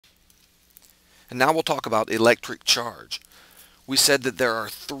And now we'll talk about electric charge. We said that there are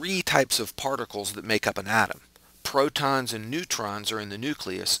three types of particles that make up an atom. Protons and neutrons are in the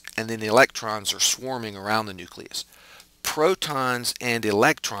nucleus, and then electrons are swarming around the nucleus. Protons and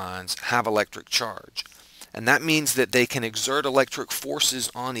electrons have electric charge, and that means that they can exert electric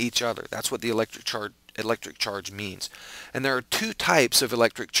forces on each other. That's what the electric charge means. And there are two types of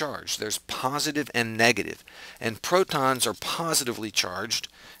electric charge. There's positive and negative, and protons are positively charged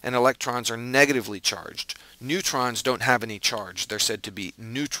and electrons are negatively charged. Neutrons don't have any charge. They're said to be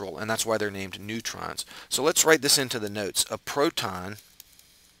neutral, and that's why they're named neutrons. So let's write this into the notes. A proton,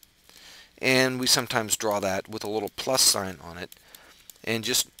 and we sometimes draw that with a little plus sign on it, and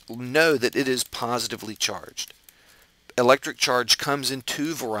just know that it is positively charged. Electric charge comes in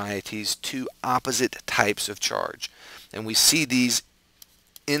two varieties, two opposite types of charge, and we see these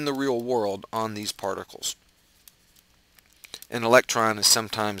in the real world on these particles. An electron is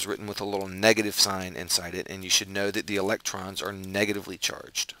sometimes written with a little negative sign inside it, and you should know that the electrons are negatively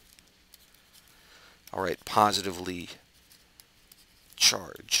charged. Alright, positively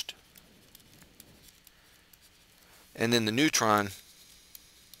charged. And then the neutron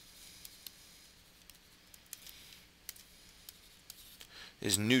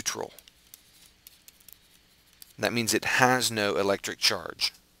is neutral. That means it has no electric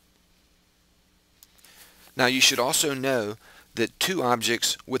charge. Now you should also know that two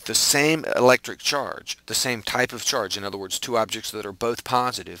objects with the same electric charge, the same type of charge, in other words, two objects that are both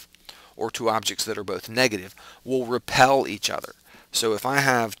positive or two objects that are both negative, will repel each other. So if I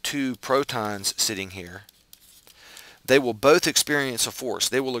have two protons sitting here, they will both experience a force.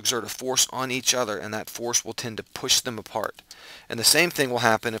 They will exert a force on each other, and that force will tend to push them apart. And the same thing will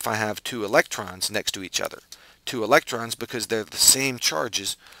happen if I have two electrons next to each other. Two electrons, because they're the same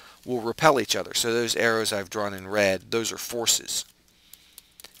charges, will repel each other. So those arrows I've drawn in red, those are forces.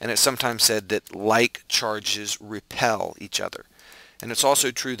 And it's sometimes said that like charges repel each other. And it's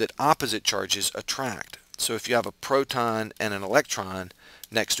also true that opposite charges attract. So if you have a proton and an electron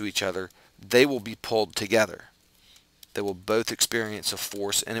next to each other, they will be pulled together. They will both experience a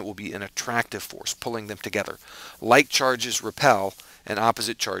force, and it will be an attractive force pulling them together. Like charges repel and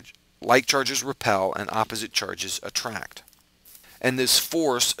opposite charge. Like charges repel and opposite charges attract. And this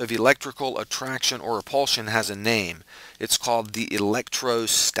force of electrical attraction or repulsion has a name. It's called the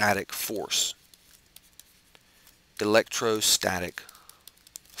electrostatic force. Electrostatic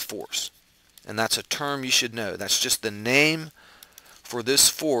force. And that's a term you should know. That's just the name for this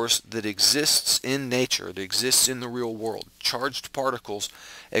force that exists in nature, that exists in the real world. Charged particles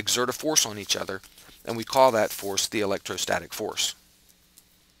exert a force on each other, and we call that force the electrostatic force.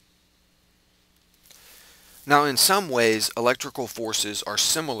 Now, in some ways, electrical forces are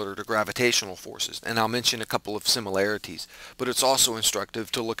similar to gravitational forces, and I'll mention a couple of similarities, but it's also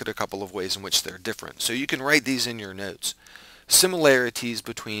instructive to look at a couple of ways in which they're different. So you can write these in your notes. Similarities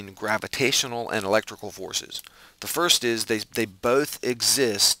between gravitational and electrical forces. The first is they both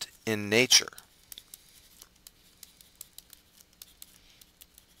exist in nature.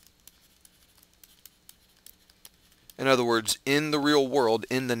 In other words, in the real world,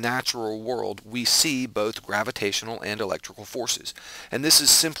 in the natural world, we see both gravitational and electrical forces. And this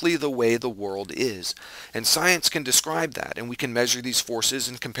is simply the way the world is. And science can describe that, and we can measure these forces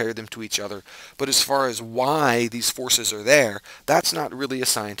and compare them to each other. But as far as why these forces are there, that's not really a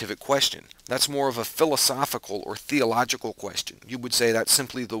scientific question. That's more of a philosophical or theological question. You would say that's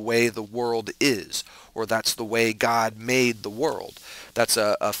simply the way the world is, or that's the way God made the world. That's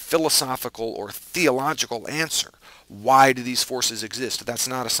a philosophical or theological answer. Why do these forces exist? That's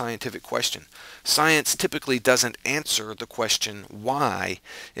not a scientific question. Science typically doesn't answer the question why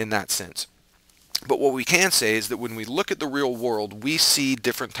in that sense. But what we can say is that when we look at the real world, we see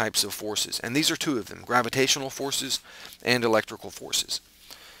different types of forces. And these are two of them, gravitational forces and electrical forces.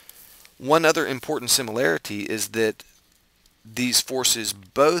 One other important similarity is that these forces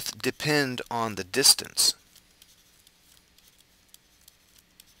both depend on the distance.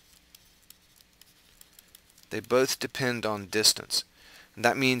 They both depend on distance. And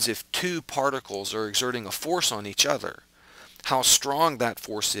that means if two particles are exerting a force on each other, how strong that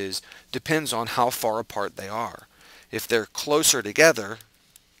force is depends on how far apart they are. If they're closer together,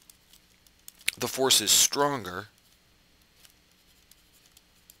 the force is stronger.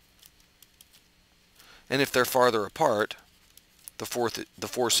 And if they're farther apart, the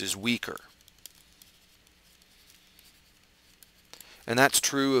force is weaker. And that's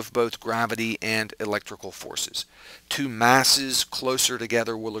true of both gravity and electrical forces. Two masses closer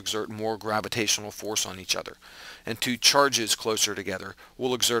together will exert more gravitational force on each other, and two charges closer together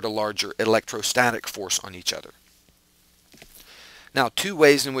will exert a larger electrostatic force on each other. Now, two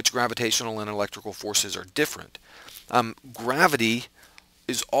ways in which gravitational and electrical forces are different. Gravity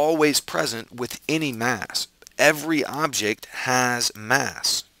is always present with any mass. Every object has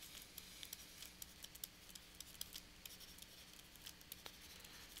mass.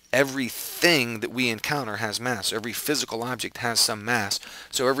 Everything that we encounter has mass. Every physical object has some mass.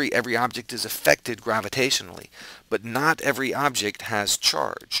 So every object is affected gravitationally. But not every object has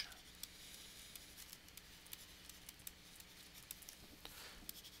charge.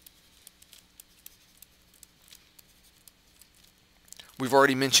 We've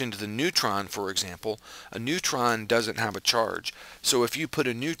already mentioned the neutron, for example. A neutron doesn't have a charge. So if you put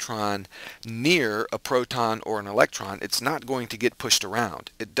a neutron near a proton or an electron, it's not going to get pushed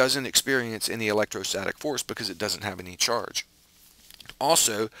around. It doesn't experience any electrostatic force because it doesn't have any charge.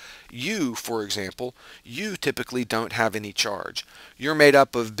 Also, you, for example, you typically don't have any charge. You're made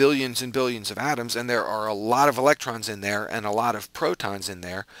up of billions and billions of atoms, and there are a lot of electrons in there and a lot of protons in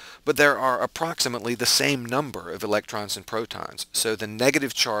there, but there are approximately the same number of electrons and protons. So the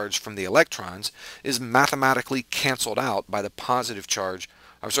negative charge from the electrons is mathematically canceled out by the positive charge.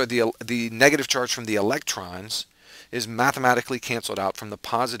 I'm sorry, the negative charge from the electrons is mathematically canceled out from the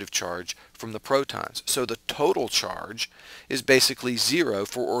positive charge from the protons. So the total charge is basically zero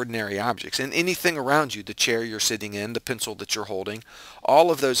for ordinary objects. And anything around you, the chair you're sitting in, the pencil that you're holding, all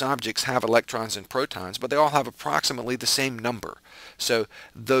of those objects have electrons and protons, but they all have approximately the same number. So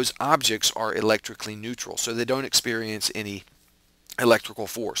those objects are electrically neutral, so they don't experience any electrical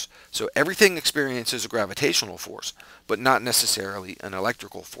force. So everything experiences a gravitational force, but not necessarily an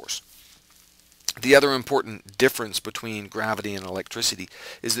electrical force. The other important difference between gravity and electricity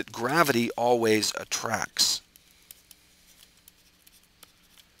is that gravity always attracts.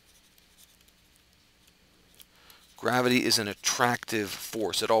 Gravity is an attractive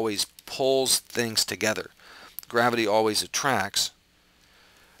force. It always pulls things together. Gravity always attracts.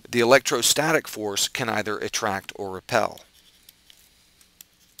 The electrostatic force can either attract or repel.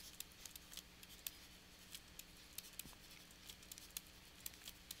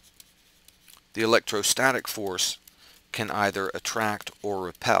 The electrostatic force can either attract or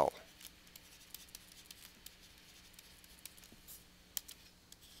repel.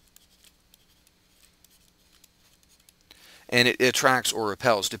 And it attracts or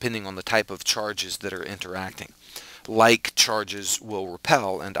repels depending on the type of charges that are interacting. Like charges will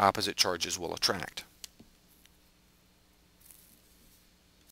repel and opposite charges will attract.